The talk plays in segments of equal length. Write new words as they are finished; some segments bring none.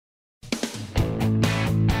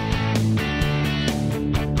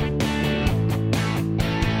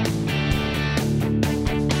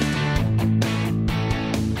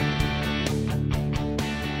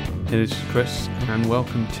Hey, this is Chris, and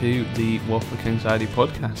welcome to the Wolfwick Anxiety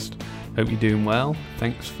Podcast. Hope you're doing well.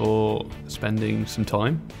 Thanks for spending some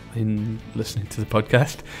time in listening to the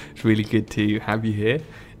podcast. It's really good to have you here.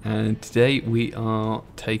 And today we are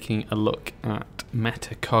taking a look at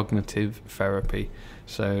metacognitive therapy.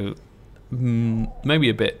 So maybe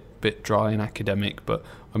a bit dry and academic, but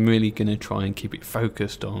I'm really going to try and keep it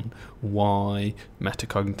focused on why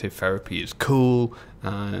metacognitive therapy is cool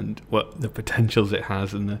and what the potentials it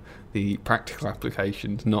has and the practical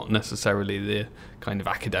applications, not necessarily the kind of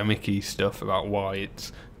academic-y stuff about why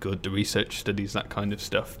it's good, the research studies, that kind of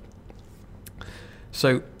stuff.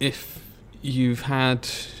 So if you've had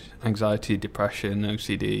anxiety, depression,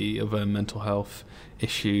 OCD, other mental health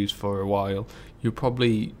issues for a while, you're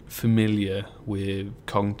probably familiar with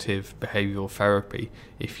cognitive behavioural therapy.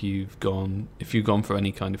 If you've gone for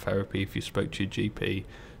any kind of therapy, if you spoke to your GP,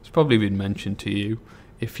 it's probably been mentioned to you.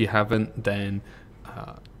 If you haven't, then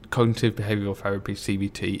cognitive behavioural therapy,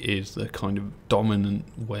 CBT, is the kind of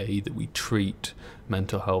dominant way that we treat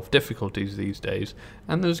mental health difficulties these days,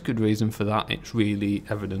 and there's good reason for that. It's really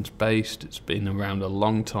evidence-based, it's been around a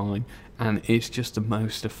long time, and it's just the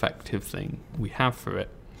most effective thing we have for it.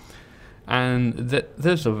 And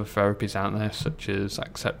there's other therapies out there, such as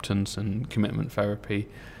acceptance and commitment therapy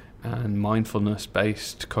and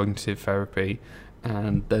mindfulness-based cognitive therapy,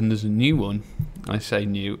 and then there's a new one. I say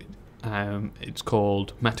new, it's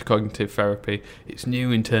called metacognitive therapy. It's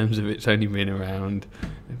new in terms of it's only been around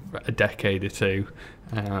a decade or two,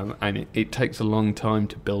 and it takes a long time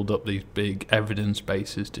to build up these big evidence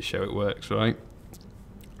bases to show it works, right?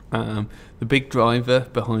 The big driver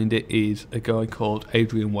behind it is a guy called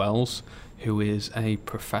Adrian Wells, who is a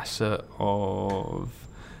professor of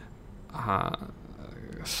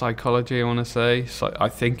psychology, I want to say. I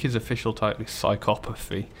think his official title is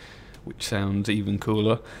psychopathy, which sounds even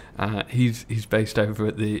cooler. He's based over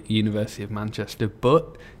at the University of Manchester,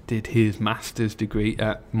 but did his master's degree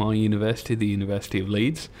at my university, the University of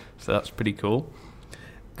Leeds, so that's pretty cool.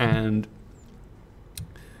 And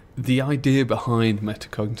the idea behind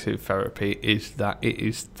metacognitive therapy is that it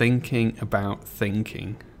is thinking about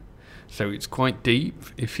thinking. So it's quite deep.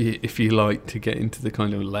 If you like to get into the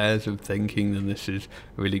kind of layers of thinking, then this is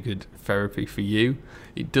really good therapy for you.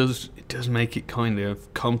 It does make it kind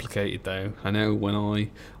of complicated though. I know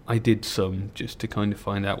when I did some just to kind of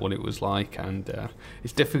find out what it was like, and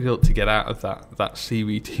it's difficult to get out of that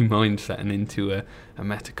CBT mindset and into a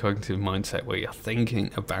metacognitive mindset where you're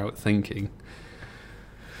thinking about thinking.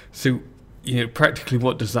 So, practically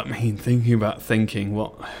what does that mean? Thinking about thinking,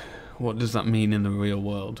 what does that mean in the real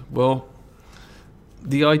world? Well,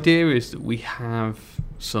 the idea is that we have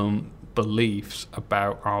some beliefs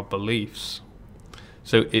about our beliefs.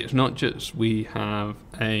 So it's not just we have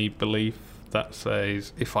a belief that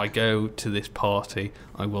says, if I go to this party,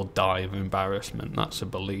 I will die of embarrassment. That's a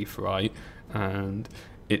belief, right? And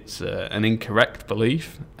it's an incorrect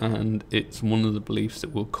belief, and it's one of the beliefs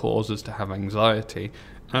that will cause us to have anxiety,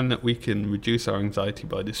 and that we can reduce our anxiety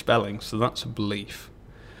by dispelling. So that's a belief.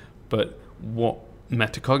 But what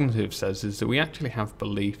metacognitive says is that we actually have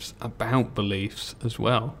beliefs about beliefs as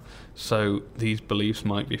well. So these beliefs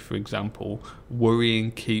might be, for example,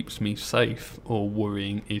 worrying keeps me safe, or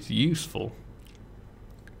worrying is useful.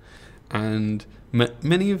 And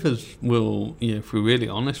many of us will, if we're really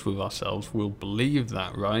honest with ourselves, will believe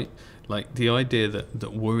that, right? Like the idea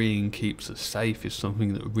that worrying keeps us safe is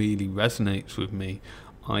something that really resonates with me.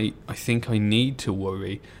 I think I need to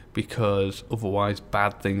worry because otherwise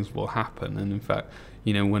bad things will happen. And in fact,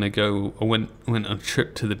 when I went on a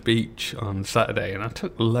trip to the beach on Saturday, and I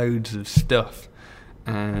took loads of stuff,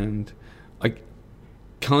 and I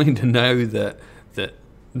kind of know that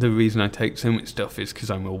the reason I take so much stuff is because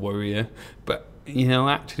I'm a worrier. But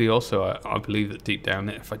actually also I believe that deep down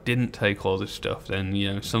that if I didn't take all this stuff,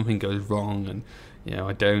 then something goes wrong, and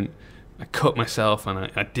I cut myself,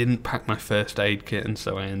 and I didn't pack my first aid kit, and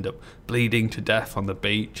so I end up bleeding to death on the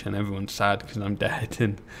beach, and everyone's sad because I'm dead.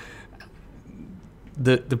 And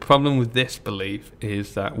the problem with this belief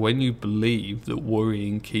is that when you believe that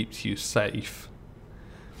worrying keeps you safe,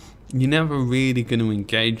 you're never really going to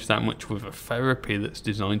engage that much with a therapy that's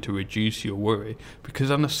designed to reduce your worry,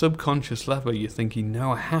 because on a subconscious level you're thinking,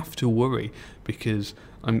 no, I have to worry because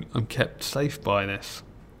I'm kept safe by this.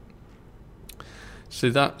 So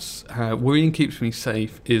that's worrying keeps me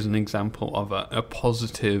safe is an example of a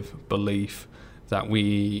positive belief that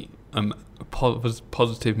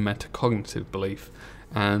positive metacognitive belief.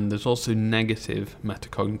 And there's also negative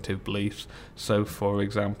metacognitive beliefs. So for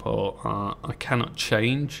example, I cannot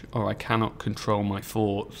change, or I cannot control my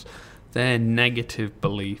thoughts. They're negative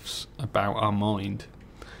beliefs about our mind.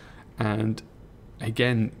 And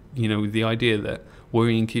again, the idea that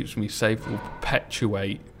worrying keeps me safe will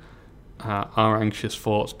perpetuate our anxious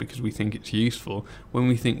thoughts because we think it's useful. When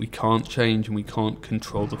we think we can't change and we can't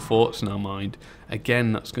control the thoughts in our mind,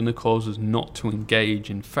 again, that's going to cause us not to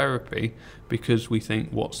engage in therapy because we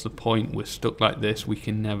think, what's the point? We're stuck like this. We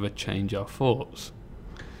can never change our thoughts.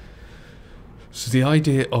 So the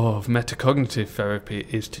idea of metacognitive therapy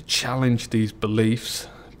is to challenge these beliefs,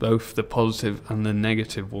 both the positive and the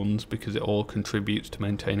negative ones, because it all contributes to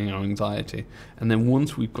maintaining our anxiety. And then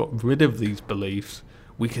once we've got rid of these beliefs,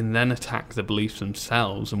 we can then attack the beliefs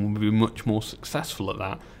themselves, and we'll be much more successful at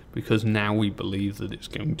that because now we believe that it's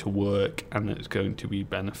going to work and that it's going to be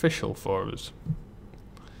beneficial for us.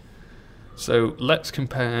 So let's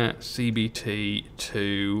compare CBT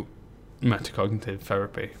to metacognitive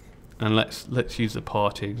therapy, and let's use the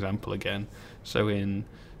party example again. So in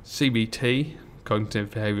CBT,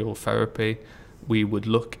 cognitive behavioral therapy, we would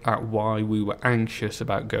look at why we were anxious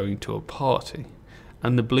about going to a party,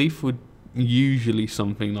 and the belief would usually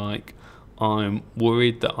something like, I'm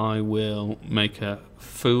worried that I will make a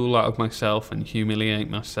fool out of myself and humiliate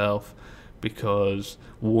myself because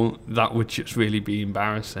that would just really be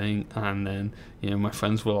embarrassing, and then my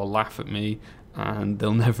friends will all laugh at me and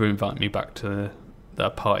they'll never invite me back to their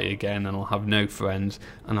party again, and I'll have no friends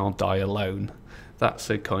and I'll die alone. That's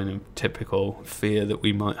a kind of typical fear that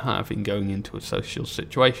we might have in going into a social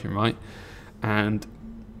situation, right? And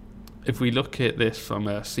if we look at this from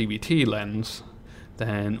a CBT lens,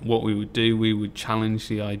 then what we would do, we would challenge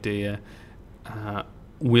the idea,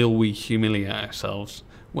 will we humiliate ourselves?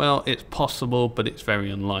 Well, it's possible, but it's very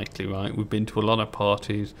unlikely, right? We've been to a lot of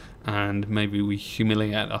parties and maybe we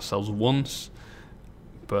humiliate ourselves once,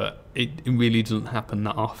 but it really doesn't happen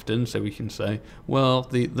that often, so we can say, well,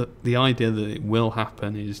 the idea that it will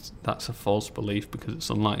happen that's a false belief because it's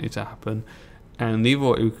unlikely to happen. And the other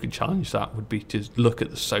way we could challenge that would be to look at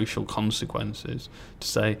the social consequences, to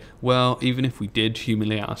say, well, even if we did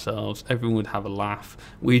humiliate ourselves, everyone would have a laugh,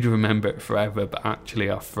 we'd remember it forever, but actually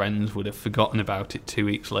our friends would have forgotten about it 2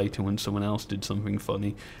 weeks later when someone else did something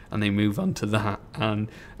funny, and they move on to that, and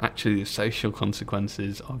actually the social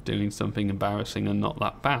consequences of doing something embarrassing are not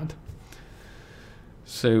that bad.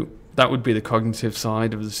 So that would be the cognitive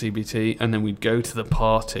side of the CBT, and then we'd go to the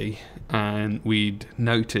party and we'd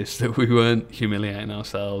notice that we weren't humiliating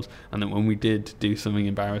ourselves, and that when we did do something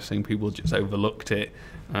embarrassing, people just overlooked it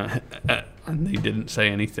and they didn't say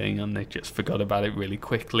anything and they just forgot about it really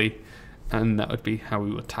quickly, and that would be how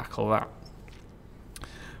we would tackle that.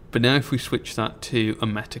 But now if we switch that to a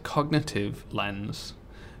metacognitive lens,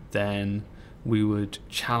 then we would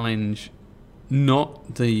challenge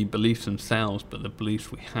not the beliefs themselves, but the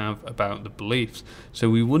beliefs we have about the beliefs. So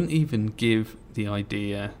we wouldn't even give the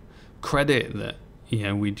idea credit that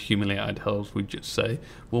we'd humiliate ourselves. We'd just say,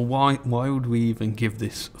 well, why would we even give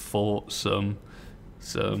this thought some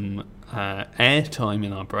airtime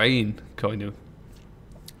in our brain, kind of.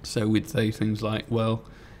 So we'd say things like, well,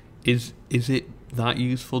 is it that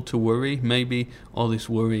useful to worry? Maybe all this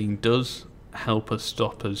worrying does help us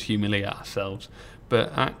stop us humiliate ourselves,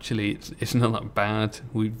 but actually it's not that bad.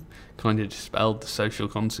 We've kind of dispelled the social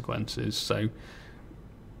consequences, so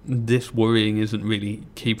this worrying isn't really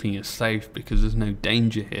keeping us safe because there's no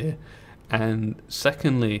danger here. And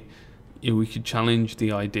secondly, we could challenge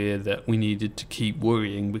the idea that we needed to keep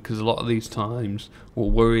worrying, because a lot of these times we'll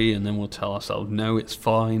worry and then we'll tell ourselves no, it's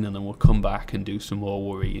fine, and then we'll come back and do some more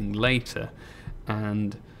worrying later.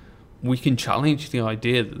 And we can challenge the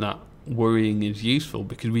idea that worrying is useful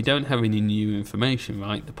because we don't have any new information,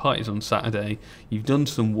 right? The party's on Saturday, you've done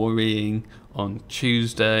some worrying on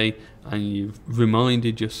Tuesday, and you've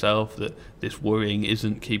reminded yourself that this worrying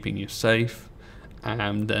isn't keeping you safe,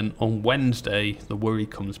 and then on Wednesday the worry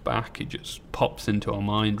comes back, it just pops into our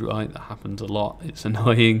mind, right? That happens a lot, it's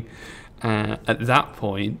annoying. At that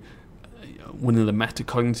point, one of the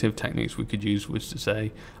metacognitive techniques we could use was to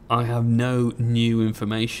say, I have no new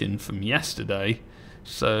information from yesterday,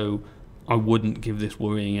 so I wouldn't give this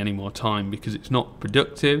worrying any more time because it's not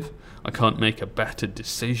productive. I can't make a better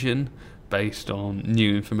decision based on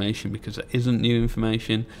new information because there isn't new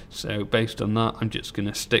information. So based on that, I'm just going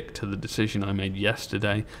to stick to the decision I made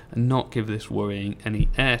yesterday and not give this worrying any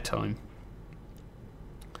airtime.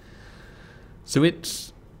 So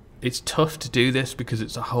it's tough to do this because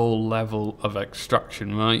it's a whole level of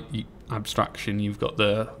abstraction, right? Abstraction, you've got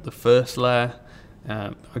the first layer,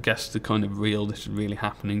 I guess the kind of real, this is really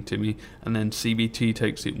happening to me, and then CBT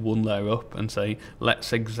takes it one layer up and say,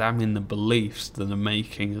 let's examine the beliefs that are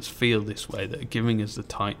making us feel this way, that are giving us the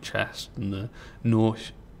tight chest and the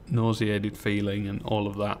nauseated feeling and all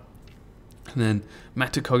of that. And then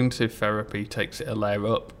metacognitive therapy takes it a layer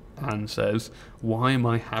up and says, why am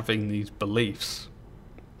I having these beliefs?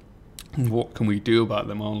 What can we do about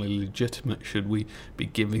them? Are they legitimate? Should we be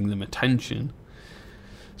giving them attention?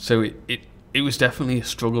 So it was definitely a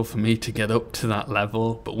struggle for me to get up to that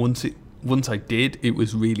level, but once I did, it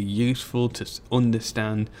was really useful to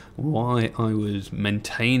understand why I was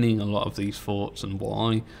maintaining a lot of these thoughts and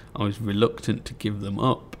why I was reluctant to give them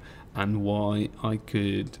up, and why I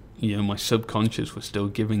could, my subconscious was still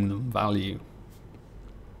giving them value.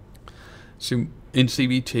 So in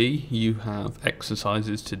CBT, you have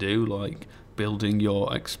exercises to do, like building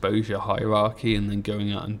your exposure hierarchy and then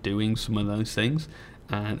going out and doing some of those things.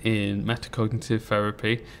 And in metacognitive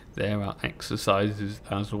therapy, there are exercises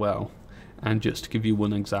as well. And just to give you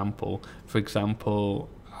one example, for example,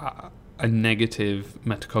 a negative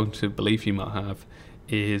metacognitive belief you might have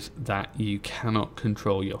is that you cannot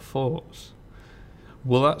control your thoughts.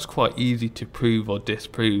 Well, that's quite easy to prove or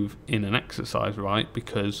disprove in an exercise, right?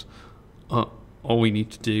 Because all we need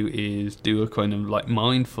to do is do a kind of like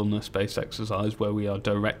mindfulness-based exercise where we are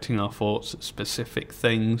directing our thoughts at specific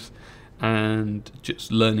things and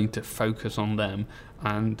just learning to focus on them.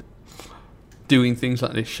 And doing things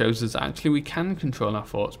like this shows us actually we can control our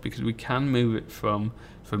thoughts, because we can move it from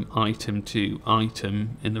item to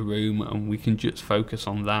item in the room, and we can just focus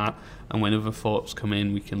on that. And when other thoughts come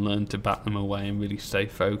in, we can learn to bat them away and really stay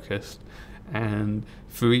focused. And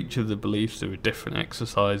for each of the beliefs, there are different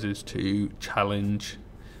exercises to challenge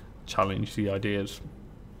the ideas.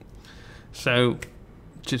 So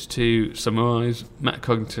just to summarise,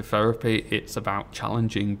 metacognitive therapy, it's about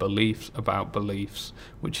challenging beliefs about beliefs,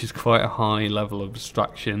 which is quite a high level of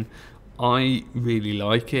abstraction. I really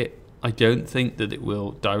like it. I don't think that it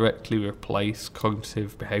will directly replace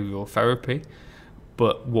cognitive behavioural therapy,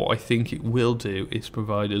 but what I think it will do is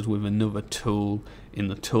provide us with another tool in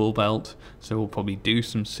the tool belt. So we'll probably do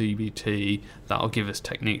some CBT, that'll give us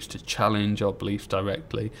techniques to challenge our beliefs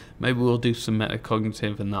directly. Maybe we'll do some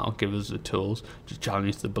metacognitive, and that'll give us the tools to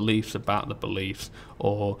challenge the beliefs about the beliefs,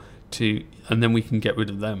 and then we can get rid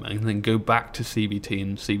of them and then go back to CBT,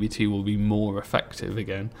 and CBT will be more effective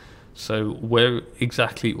again. So where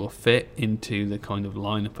exactly it will fit into the kind of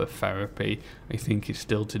lineup of therapy, I think is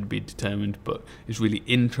still to be determined, but it's really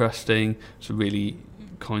interesting. It's a really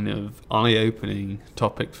kind of eye-opening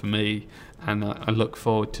topic for me, and I look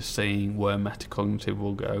forward to seeing where metacognitive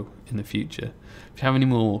will go in the future. If you have any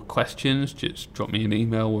more questions, just drop me an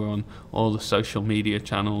email. We're on all the social media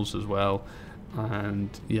channels as well, and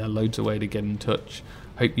loads of ways to get in touch.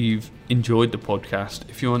 Hope you've enjoyed the podcast.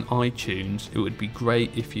 If you're on iTunes, it would be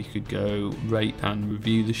great if you could go rate and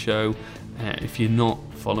review the show. If you're not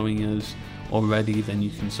following us already, then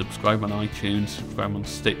you can subscribe on iTunes, subscribe on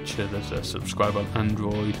Stitcher, there's a subscribe on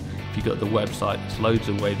Android. If you've got the website, there's loads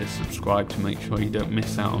of ways to subscribe to make sure you don't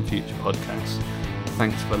miss out on future podcasts.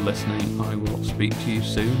 Thanks for listening. I will speak to you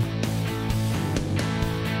soon.